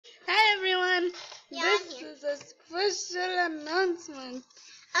a special announcement.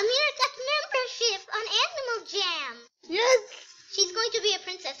 Amira got membership on Animal Jam. Yes. She's going to be a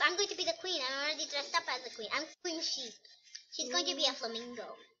princess. I'm going to be the queen. I'm already dressed up as a queen. I'm Queen Sheep. She's going to be a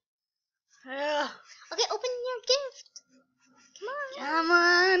flamingo. Yeah. Okay, open your gift. Come on. Come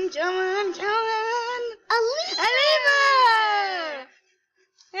on, come on, come on. A lemur. A lemur.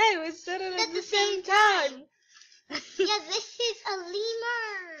 Hey, we said it at the same time. Yeah, this is a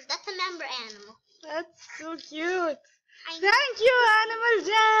lemur. That's a member animal. That's so cute. I know. Thank you, Animal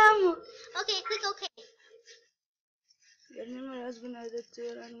Jam. Okay, click OK. Your lemur has been added to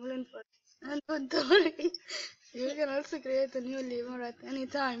your animal inventory. You can also create a new lemur at any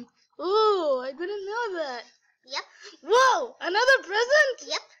time. Ooh, I didn't know that. Yep. Whoa, another present?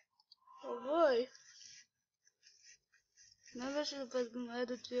 Yep. Oh boy. Membership has been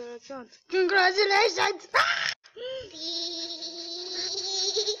added to your account. Congratulations!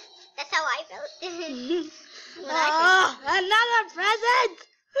 That's how I felt. Another present!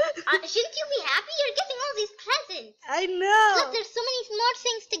 Shouldn't you be happy? You're getting all these presents. I know. Look, there's so many more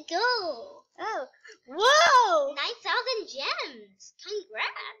things to go. Oh, whoa! 9,000 gems.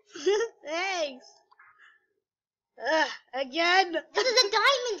 Congrats. Thanks. Again? This is a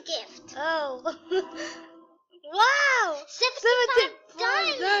diamond gift. Oh. Wow! 75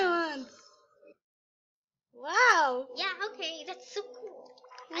 diamonds. diamonds. Wow. Yeah, okay, that's so cool.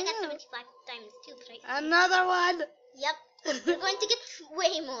 I got 75 diamonds too, right? Another one. Yep. We're going to get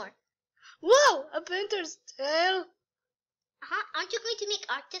way more. Whoa! A painter's tail. Aren't you going to make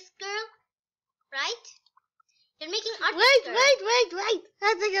artist girl? Right? You're making artist girl. Wait.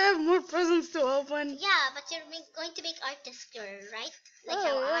 I think I have more presents to open. Yeah, but you're going to make artist girl, right? Like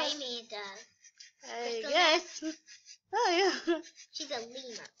how I made I guess. Oh, yeah. She's a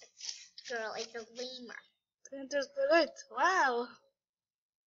lemur. Girl is a lemur. Painter's palette. Wow.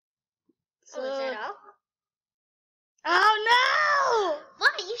 So, Oh, is that all? Oh, no!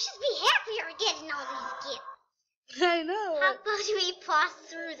 Why? You should be happy you're getting all these gifts. I know. How about we pause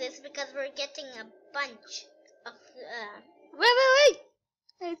through this because we're getting a bunch of Wait.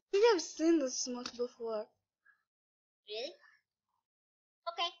 I think I've seen this smoke before. Really?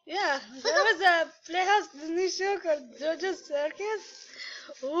 Okay. Yeah, there was a Playhouse Disney show called JoJo's Circus.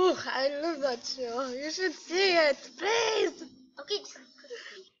 Ooh, I love that show. You should see it, please. Okay, just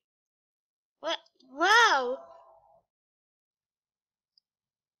quickly. What? Wow.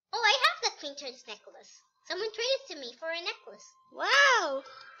 Oh, I have that painter's necklace. Someone traded it to me for a necklace. Wow.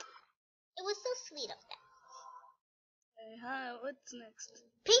 It was so sweet of them. What's next?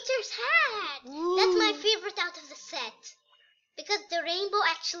 Painter's hat. Ooh. That's my favorite out of the set. Because the rainbow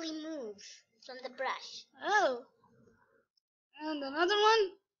actually moves from the brush. Oh. And another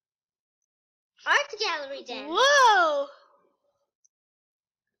one? Art gallery then. Whoa.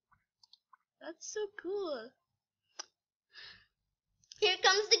 That's so cool. Here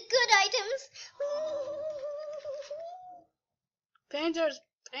comes the good items. Painter's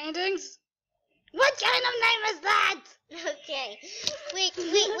paintings? What kind of name is that? Okay. Wait.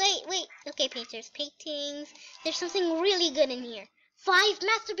 Okay, painter's paintings. There's something really good in here. 5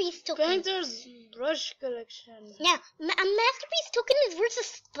 masterpiece tokens. Painter's brush collection. Yeah, a masterpiece token is worth a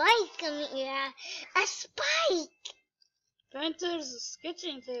spike. Yeah, a spike. Painter's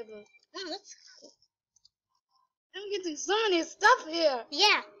sketching table. Oh, that's cool. I'm getting so many stuff here.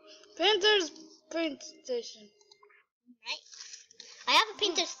 Yeah. Painter's paint station. Right. I have a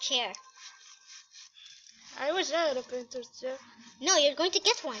painter's chair. I wish I had a painter's chair. No, you're going to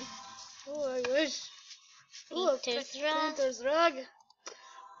get one. Oh, I wish. Oh, Painter's rug. Painter's rug.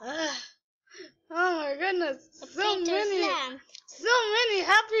 Oh my goodness. A So painter's many. lamp. So many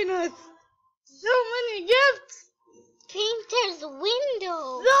happiness. So many gifts. Painter's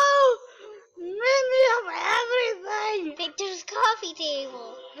window. So many of everything. Painter's coffee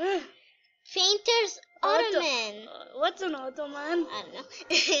table. Painter's ottoman. What's an ottoman? I don't know.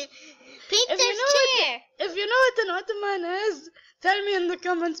 Painter's chair. If you know what an ottoman is, tell me in the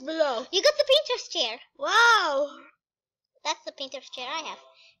comments below. You got the painter's chair. Wow. That's the painter's chair I have.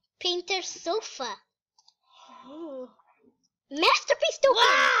 Painter's sofa. Ooh. Masterpiece token.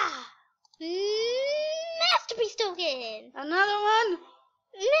 Wow. Masterpiece token. Another one.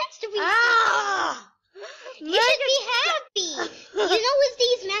 Masterpiece Ah. token. You should be happy. You know, with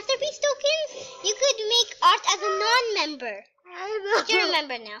these masterpiece tokens, you could make art as a non-member. I know. But you're a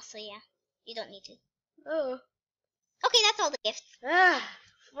member now, so yeah, you don't need to. Oh. Okay, that's all the gifts.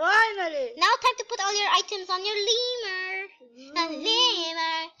 Finally. Now time to put all your items on your lemur. A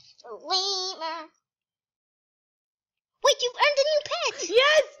lemur. A lemur. Wait, you've earned a new pet.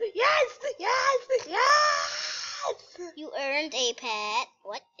 Yes. You earned a pet.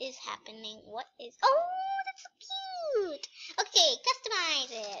 What is happening? What is... Oh, that's cute. Okay,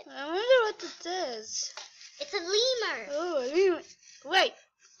 customize it. I wonder what it is. It's a lemur. Oh, a lemur. Wait,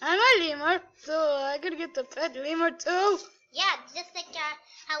 I'm a lemur, so I could get the pet lemur too. Yeah, just like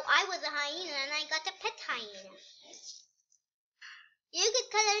how I was a hyena and I got a pet hyena. You could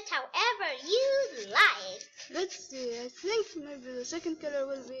color it however you like. Let's see, I think maybe the second color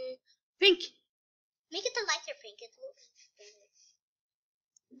will be pink. Make it a lighter pink. It will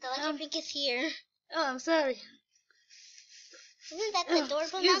be better. The lighter pink is here. Oh, I'm sorry. Isn't that adorable?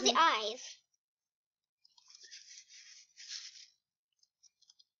 Excuse Now me. the eyes.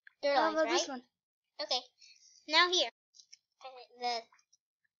 Your How eyes, about right? this one? Okay. Now here. The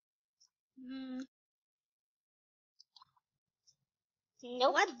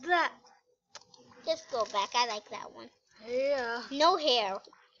nope. What's that? Just go back. I like that one. Yeah. No hair.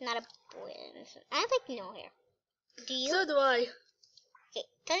 Not a boy. I like no hair. Do you? So do I. Okay.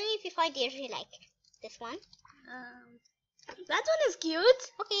 Tell me if you find yours you like. This one. That one is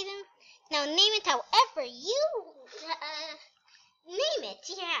cute. Okay then. Now name it however you name it.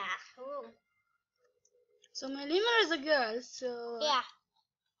 Yeah. Ooh. So my lemur is a girl, so Yeah.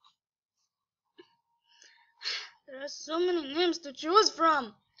 there are so many names to choose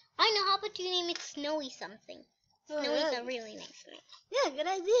from. I know. How about you name it Snowy something? Oh, Snowy's yeah. a really nice name. Yeah, good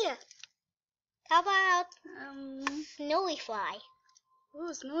idea. How about Snowy Fly?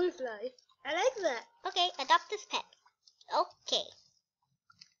 Fly. I like that. Okay, adopt this pet. Okay.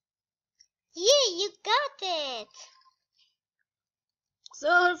 Yeah, you got it. So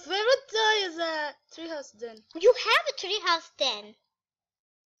her favorite toy is a treehouse den. You have a treehouse den.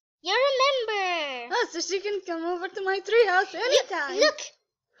 You're a member. Oh, so she can come over to my treehouse anytime. Look,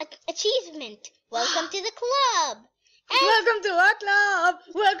 achievement. Welcome to the club. And Welcome to our club.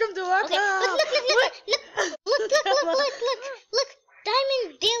 Welcome to our okay, club. look.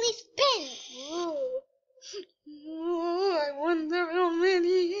 Diamond daily spin. Ooh, I wonder how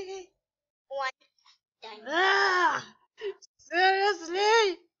many. One diamond. Ah,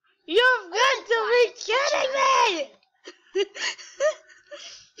 seriously? You've got to be kidding me!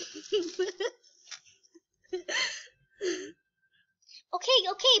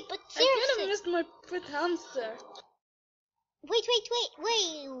 Okay, but I kind seriously. of missed my pet hamster. Wait.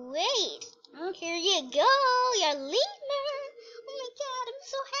 Huh? Here you go, your lemur. Oh my god, I'm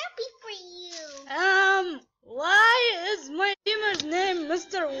so happy for you. Why is my lemur's name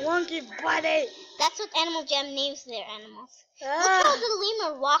Mr. Wonky Body? That's what Animal Jam names their animals. Look Ah, how the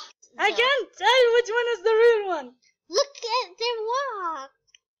lemur walks. I though. can't tell which one is the real one. Look at their walk.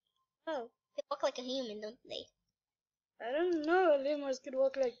 Oh, They walk like a human, don't they? I don't know. Lemurs could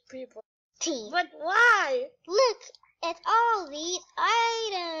walk like people. Team. But why? Look at all these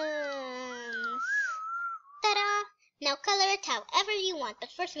items. Ta-da! Now color it however you want, but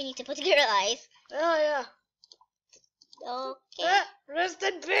first we need to put your eyes. Oh, yeah. Okay. Rest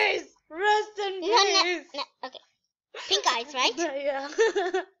in peace. Rest in No, peace. okay. Pink eyes, right? Yeah.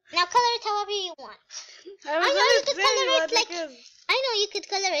 Now color it however you want. I was I know only you could saying color it that like- because I know you could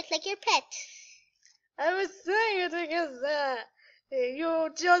color it like your pet. I was saying it because you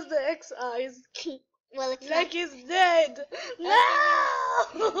chose the X eyes. Well, it's Like he's dead. No!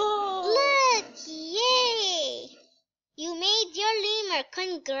 Look! Yay! You made your lemur.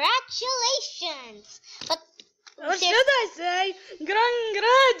 Congratulations! But Or should I say,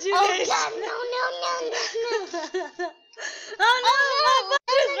 congratulations? oh God! No! Oh no, my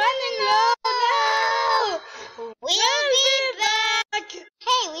butt is running low. No! We'll be back.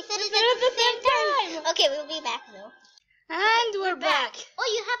 Hey, we said it at the same time. Okay, we'll be back though. And we're back. Oh,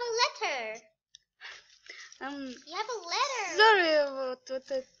 you have a letter. You have a letter. Sorry about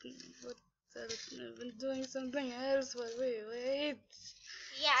I've been doing something else while we wait.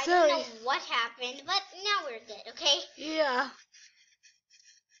 Yeah, I Sorry. don't know what happened, but now we're good, okay? Yeah.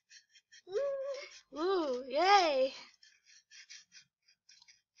 Ooh, yay.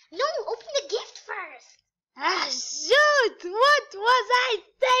 No, open the gift first. Ah, shoot! What was I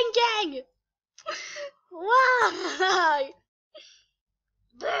thinking? Why?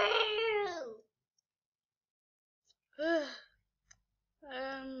 Boo!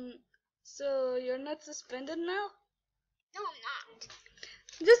 So you're not suspended now? No, I'm not.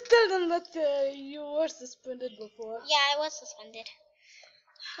 Just tell them that you were suspended before. Yeah, I was suspended.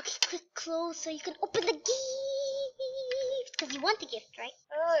 Okay, click close so you can open the gift. Because you want the gift, right?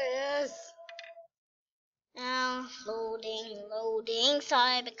 Oh, yes. Now, loading.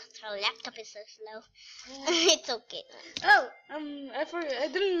 Sorry, because our laptop is so slow. It's okay. Oh, I forgot. I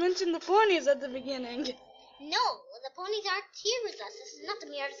didn't mention the ponies at the beginning. No, the ponies aren't here with us. This is not the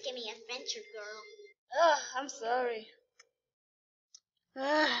Mirror Skimming Adventure Girl. Oh, I'm sorry.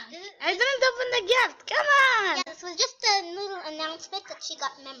 I I didn't open the gift. Come on. Yeah, this was just a little announcement that she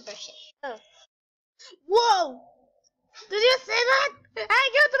got membership. Oh. Whoa! Did you see that? I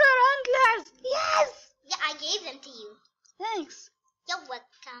got her antlers. Yes. Yeah, I gave them to you. Thanks. You're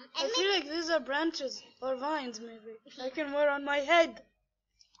welcome. I And feel like these are branches or vines, maybe. I can wear on my head.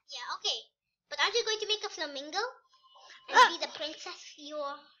 yeah, okay. But aren't you going to make a flamingo and Ah. be the princess?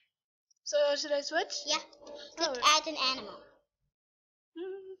 You're So should I switch? yeah. Click Oh. add an animal.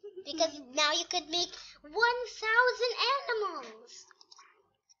 Because now you could make 1,000 animals.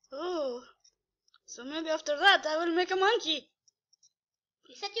 Oh. So maybe after that I will make a monkey.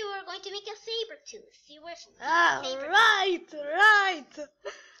 You said you were going to make a saber tooth. You were Ah, saber right.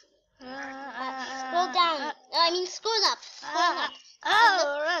 Scroll down. Scroll up. Scroll up.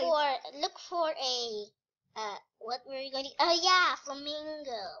 Oh, right. Look for a what were you going to? Oh yeah,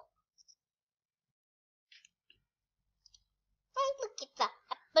 flamingo. Oh, look at that.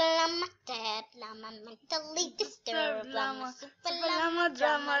 Llama, dead llama, mentally disturbed llama, super llama,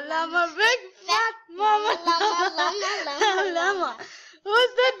 drama llama, big fat mama llama. llama.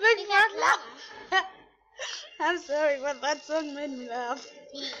 Who's that big fat llama? I'm sorry, but that song made me laugh.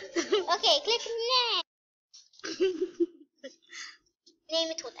 Okay, click next.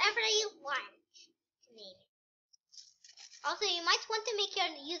 Name it whatever you want to name it. Also, you might want to make your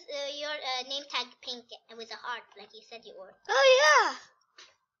name tag pink with a heart, like you said you would. Oh yeah.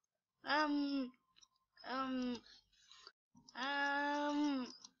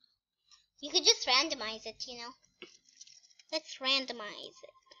 You could just randomize it, you know. Let's randomize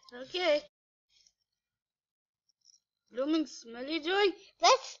it. Okay. Blooming smelly joy.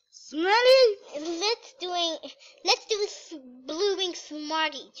 Let's Smelly. let's do blooming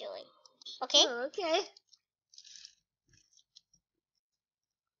smarty joy. Okay? Oh, okay.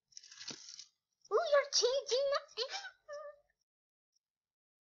 Ooh, you're changing the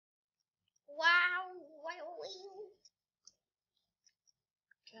wow.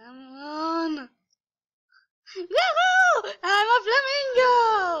 Come on. Yahoo! I'm a flamingo.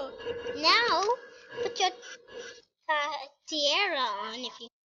 Now put your tiara on if you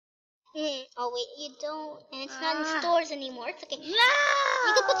oh wait, you don't, and it's not in stores anymore. It's okay. No!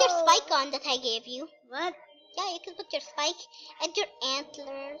 You can put your spike on that I gave you. What? Yeah, you can put your spike and your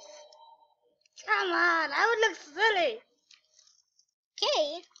antlers. Come on, I would look silly.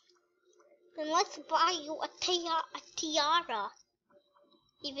 Okay. Then let's buy you a tiara.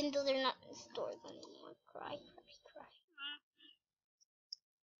 Even though they're not in stores anymore. Cry.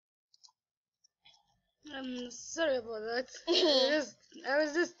 I'm sorry about that. I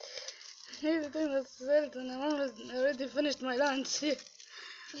was just eating the salt and I already finished my lunch.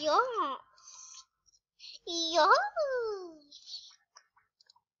 Yeah.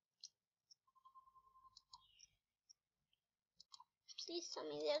 Please tell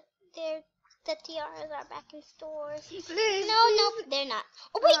me that the tiaras are back in stores. Please. No, they're not.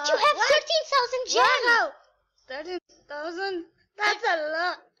 Oh wait, you have what? 13,000 gems. Wow. 13,000? That's a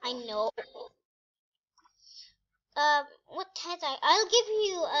lot. I know. What head item? I'll give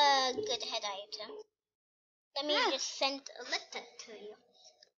you a good head item. Let me just send a letter to you.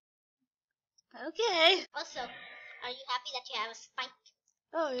 Okay. Also, are you happy that you have a spike?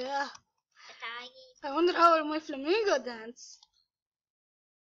 Oh yeah. That I wonder how will my flamingo dance.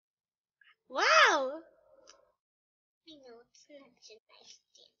 Wow. I know, it's not a nice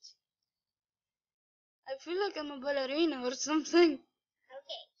dance. I feel like I'm a ballerina or something.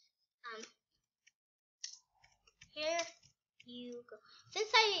 Okay. Here you go.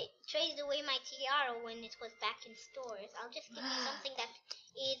 Since I traded away my tiara when it was back in stores, I'll just give you something that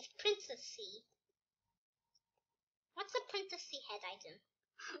is princessy. What's a princessy head item?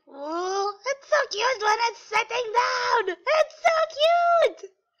 Oh, it's so cute when it's sitting down. It's so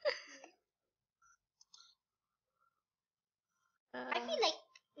cute. I feel like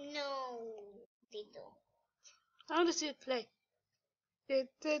no, they don't. I want to see it play.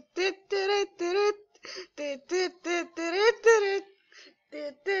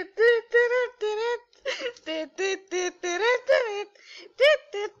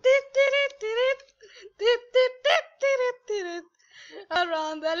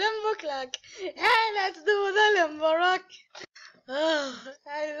 Around the limbo clock. Hey, let's do the limbo rock. Oh,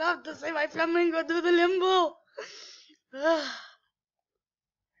 I love to see my flamingo do the limbo.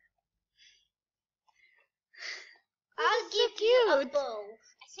 I'll give you a bow.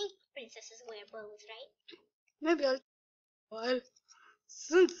 I think princesses wear bows, right? Maybe I'll while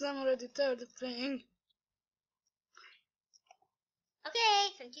since I'm already tired of playing.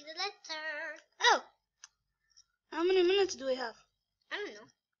 Okay, send you the letter. Oh, how many minutes do we have? I don't know.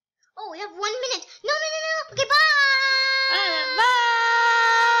 Oh, we have 1 minute. No. Okay, bye. Bye.